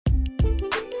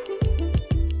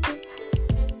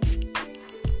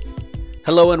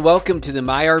Hello and welcome to the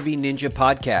My RV Ninja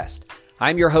podcast.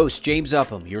 I'm your host, James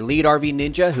Upham, your lead RV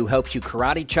ninja who helps you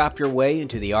karate chop your way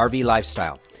into the RV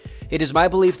lifestyle. It is my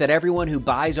belief that everyone who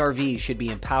buys RVs should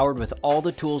be empowered with all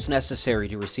the tools necessary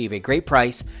to receive a great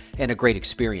price and a great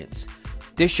experience.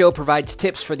 This show provides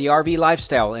tips for the RV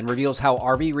lifestyle and reveals how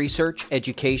RV research,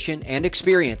 education, and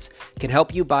experience can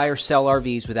help you buy or sell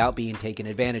RVs without being taken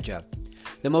advantage of.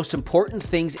 The most important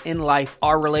things in life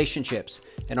are relationships,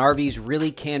 and RVs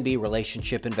really can be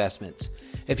relationship investments.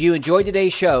 If you enjoyed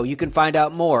today's show, you can find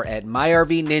out more at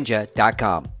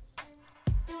myrvninja.com.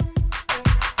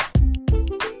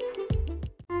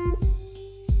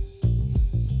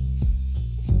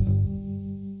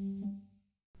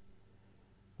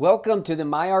 Welcome to the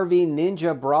My RV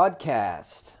Ninja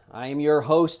broadcast. I am your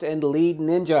host and lead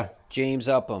ninja, James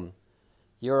Upham.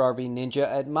 Your RV Ninja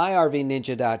at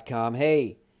myrvninja.com.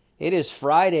 Hey, it is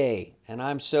Friday, and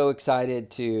I'm so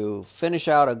excited to finish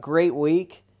out a great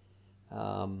week.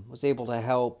 Was able to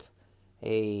help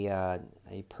a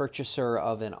purchaser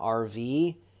of an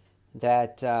RV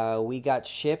that we got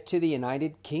shipped to the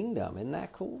United Kingdom. Isn't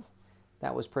that cool?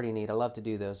 That was pretty neat. I love to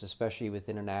do those, especially with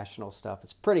international stuff.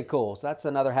 It's pretty cool. So that's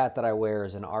another hat that I wear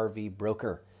as an RV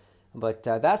broker. But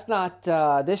that's not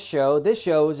this show. This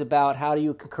show is about how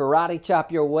you can karate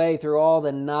chop your way through all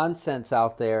the nonsense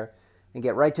out there and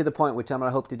get right to the point, which I'm going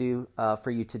to hope to do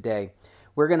for you today.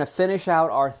 We're going to finish out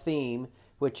our theme,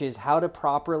 which is how to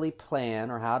properly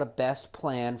plan or how to best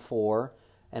plan for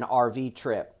an RV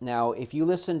trip. Now, if you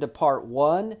listen to part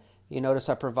one, you notice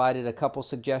I provided a couple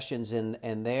suggestions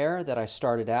in there that I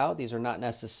started out. These are not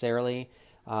necessarily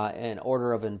in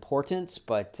order of importance,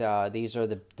 but these are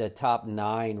the top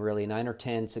 9 or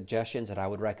 10 suggestions that I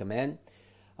would recommend.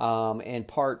 And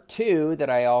part 2 that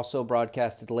I also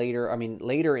broadcasted later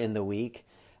in the week,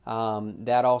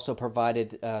 that also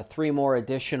provided 3 more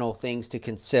additional things to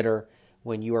consider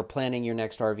when you are planning your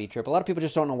next RV trip. A lot of people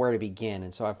just don't know where to begin,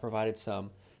 and so I've provided some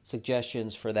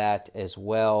suggestions for that as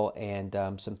well, and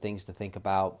some things to think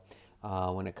about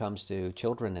when it comes to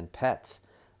children and pets.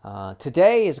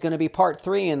 Today is going to be part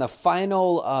 3 and the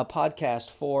final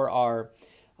podcast for our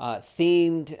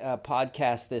themed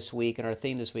podcast this week. And our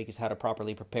theme this week is how to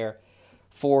properly prepare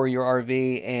for your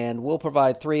RV. And we'll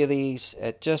provide 3 of these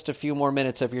at just a few more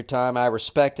minutes of your time. I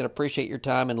respect and appreciate your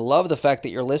time and love the fact that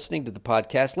you're listening to the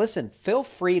podcast. Listen, feel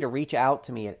free to reach out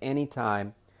to me at any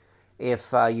time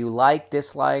if you like,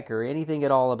 dislike, or anything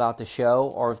at all about the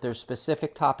show, or if there's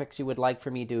specific topics you would like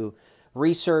for me to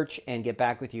research and get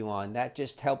back with you on. That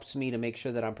just helps me to make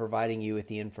sure that I'm providing you with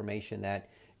the information that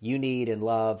you need and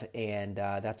love, and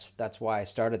that's why I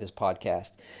started this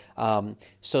podcast.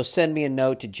 So send me a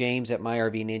note to james at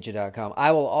myrvninja.com.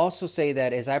 I will also say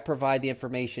that as I provide the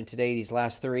information today, these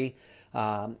last 3,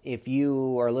 if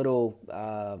you are a little,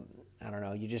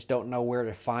 you just don't know where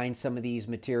to find some of these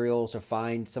materials or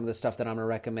find some of the stuff that I'm going to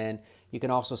recommend, you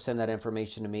can also send that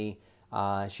information to me.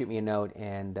 Shoot me a note,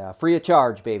 and free of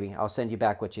charge, baby. I'll send you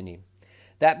back what you need.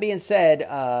 That being said,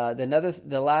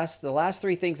 the last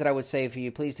 3 things that I would say for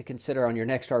you, please to consider on your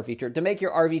next RV trip to make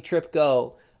your RV trip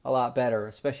go a lot better,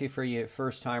 especially for you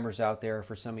first timers out there.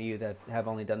 For some of you that have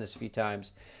only done this a few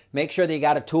times, make sure that you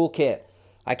got a toolkit.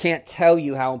 I can't tell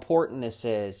you how important this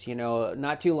is. You know,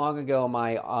 not too long ago,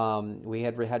 we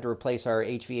had to replace our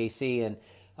HVAC, and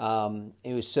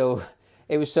it was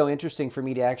so interesting for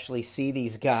me to actually see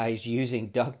these guys using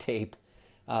duct tape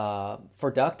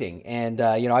for ducting. And,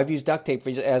 I've used duct tape,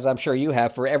 as I'm sure you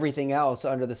have, for everything else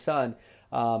under the sun.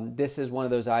 This is one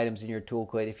of those items in your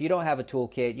toolkit. If you don't have a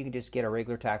toolkit, you can just get a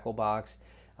regular tackle box,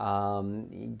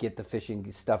 get the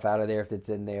fishing stuff out of there if it's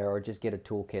in there, or just get a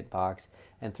toolkit box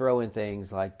and throw in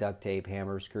things like duct tape,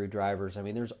 hammers, screwdrivers. I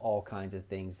mean, there's all kinds of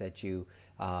things that you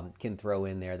can throw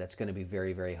in there that's going to be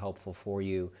very, very helpful for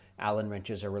you. Allen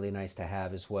wrenches are really nice to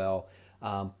have as well.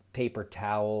 Paper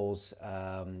towels,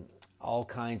 all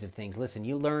kinds of things. Listen,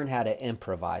 you learn how to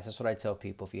improvise. That's what I tell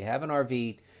people. If you have an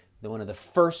RV, one of the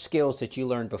first skills that you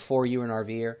learned before you were an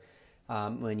RVer,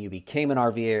 when you became an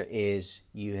RVer, is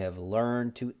you have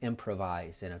learned to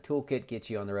improvise. And a toolkit gets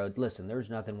you on the road. Listen,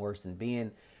 there's nothing worse than being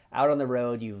out on the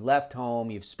road. You've left home,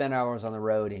 you've spent hours on the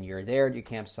road, and you're there at your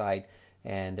campsite,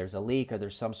 and there's a leak or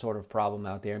there's some sort of problem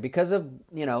out there. And because of,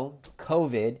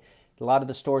 COVID, a lot of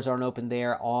the stores aren't open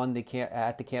there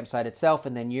at the campsite itself,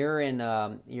 and then you're in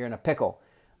a pickle.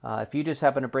 If you just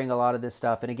happen to bring a lot of this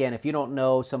stuff, and again, if you don't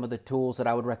know some of the tools that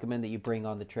I would recommend that you bring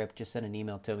on the trip, just send an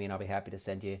email to me, and I'll be happy to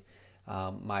send you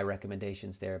my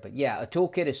recommendations there. But yeah, a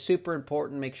toolkit is super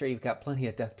important. Make sure you've got plenty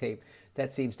of duct tape.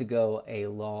 That seems to go a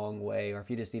long way. Or if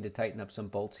you just need to tighten up some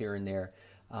bolts here and there,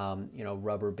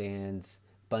 rubber bands,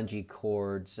 bungee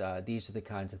cords. These are the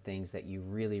kinds of things that you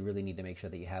really, really need to make sure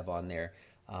that you have on there.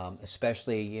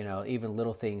 Especially, even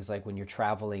little things like when you're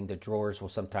traveling, the drawers will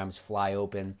sometimes fly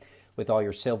open with all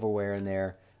your silverware in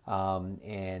there.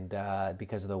 And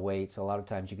because of the weight, so a lot of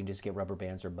times you can just get rubber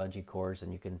bands or bungee cords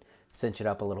and you can cinch it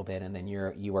up a little bit, and then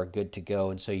you are good to go.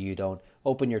 And so you don't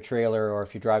open your trailer, or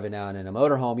if you're driving down in a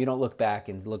motorhome, you don't look back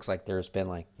and it looks like there's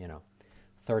been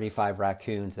 35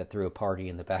 raccoons that threw a party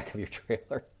in the back of your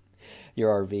trailer,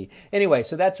 your RV. Anyway,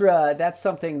 so that's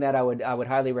something that I would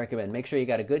highly recommend. Make sure you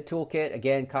got a good toolkit.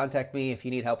 Again, contact me if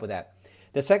you need help with that.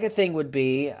 The second thing would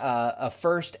be a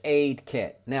first aid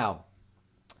kit. Now,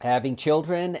 having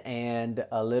children and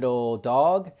a little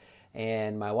dog,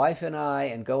 and my wife and I,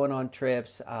 and going on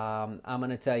trips, I'm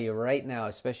going to tell you right now,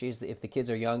 especially if the kids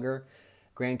are younger,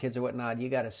 grandkids or whatnot, you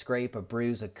got to scrape, a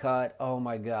bruise, a cut. Oh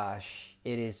my gosh,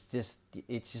 it's just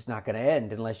not going to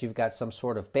end unless you've got some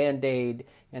sort of Band-Aid,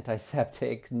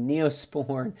 antiseptic,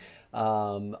 Neosporin,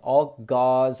 all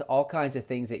gauze, all kinds of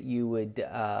things that you would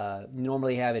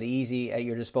normally have it easy at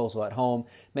your disposal at home.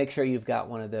 Make sure you've got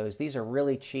one of those. These are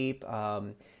really cheap.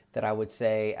 That I would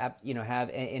say, have.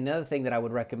 Another thing that I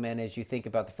would recommend as you think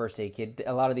about the first aid kit,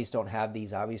 a lot of these don't have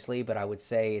these, obviously, but I would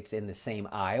say it's in the same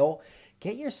aisle.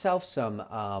 Get yourself some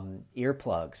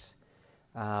earplugs.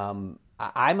 I'm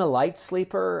a light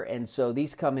sleeper, and so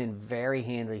these come in very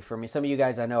handy for me. Some of you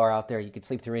guys I know are out there, you could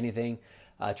sleep through anything.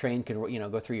 A train could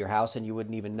go through your house and you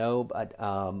wouldn't even know. But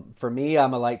for me,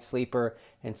 I'm a light sleeper.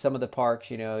 And some of the parks,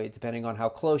 depending on how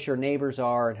close your neighbors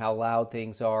are and how loud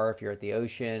things are, if you're at the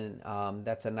ocean,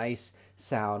 that's a nice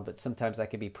sound. But sometimes that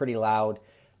can be pretty loud.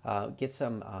 Get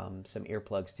some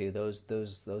earplugs too.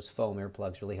 Those foam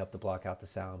earplugs really help to block out the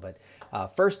sound. But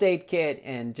first aid kit,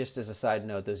 and just as a side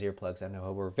note, those earplugs I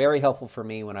know were very helpful for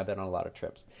me when I've been on a lot of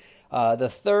trips. The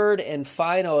third and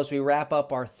final, as we wrap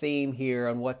up our theme here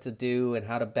on what to do and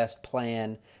how to best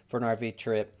plan for an RV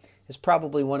trip, is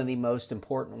probably one of the most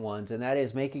important ones, and that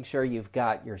is making sure you've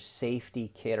got your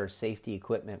safety kit or safety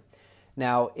equipment.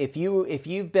 Now, if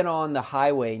you've been on the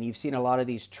highway and you've seen a lot of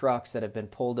these trucks that have been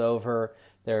pulled over,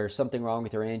 there's something wrong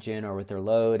with their engine or with their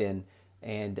load,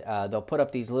 and they'll put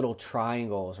up these little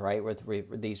triangles, right,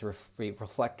 with these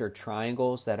reflector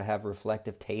triangles that have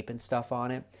reflective tape and stuff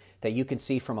on it that you can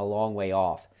see from a long way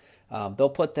off. They'll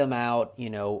put them out,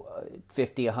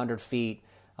 50, 100 feet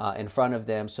in front of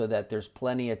them so that there's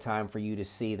plenty of time for you to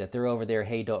see that they're over there.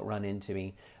 Hey, don't run into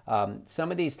me.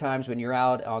 Some of these times when you're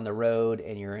out on the road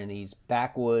and you're in these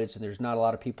backwoods and there's not a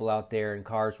lot of people out there and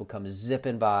cars will come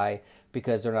zipping by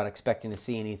because they're not expecting to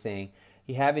see anything,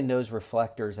 having those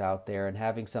reflectors out there and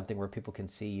having something where people can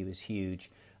see you is huge.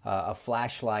 A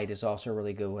flashlight is also a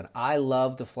really good one. I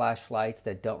love the flashlights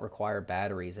that don't require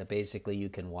batteries, that basically you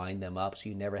can wind them up so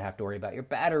you never have to worry about your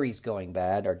batteries going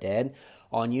bad or dead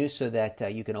on you, so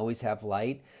that you can always have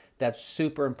light. That's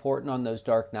super important on those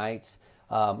dark nights.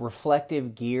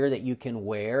 Reflective gear that you can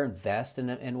wear and vest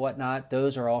and whatnot,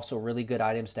 those are also really good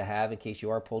items to have in case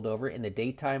you are pulled over in the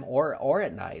daytime or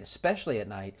at night, especially at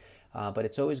night. But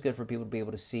it's always good for people to be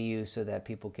able to see you so that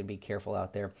people can be careful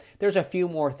out there. There's a few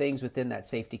more things within that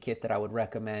safety kit that I would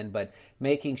recommend, but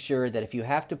making sure that if you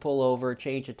have to pull over,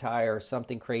 change a tire, or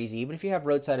something crazy, even if you have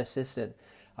roadside assistant,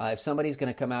 if somebody's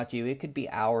going to come out to you, it could be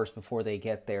hours before they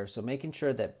get there. So making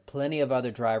sure that plenty of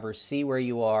other drivers see where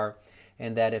you are,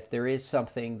 and that if there is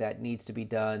something that needs to be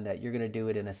done, that you're going to do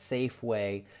it in a safe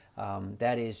way,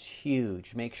 that is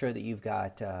huge. Make sure that you've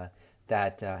got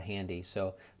that handy.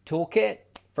 So toolkit,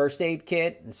 first aid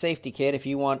kit, and safety kit. If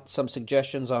you want some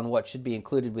suggestions on what should be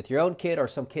included with your own kit or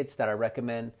some kits that I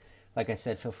recommend, like I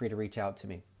said, feel free to reach out to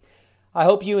me. I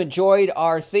hope you enjoyed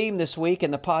our theme this week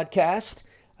in the podcast.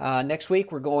 Next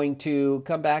week, we're going to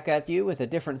come back at you with a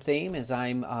different theme, as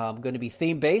I'm going to be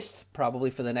theme-based, probably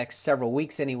for the next several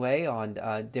weeks anyway, on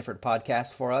different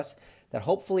podcasts for us, that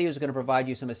hopefully is going to provide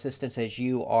you some assistance as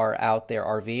you are out there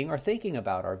RVing or thinking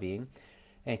about RVing.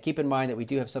 And keep in mind that we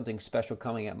do have something special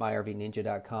coming at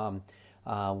myrvninja.com,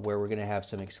 where we're going to have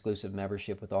some exclusive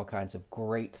membership with all kinds of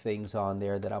great things on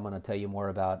there that I'm going to tell you more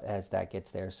about as that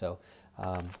gets there. So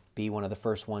be one of the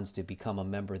first ones to become a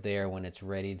member there when it's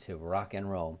ready to rock and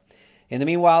roll. In the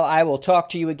meanwhile, I will talk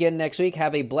to you again next week.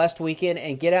 Have a blessed weekend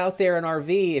and get out there in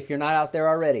RV if you're not out there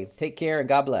already. Take care and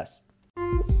God bless.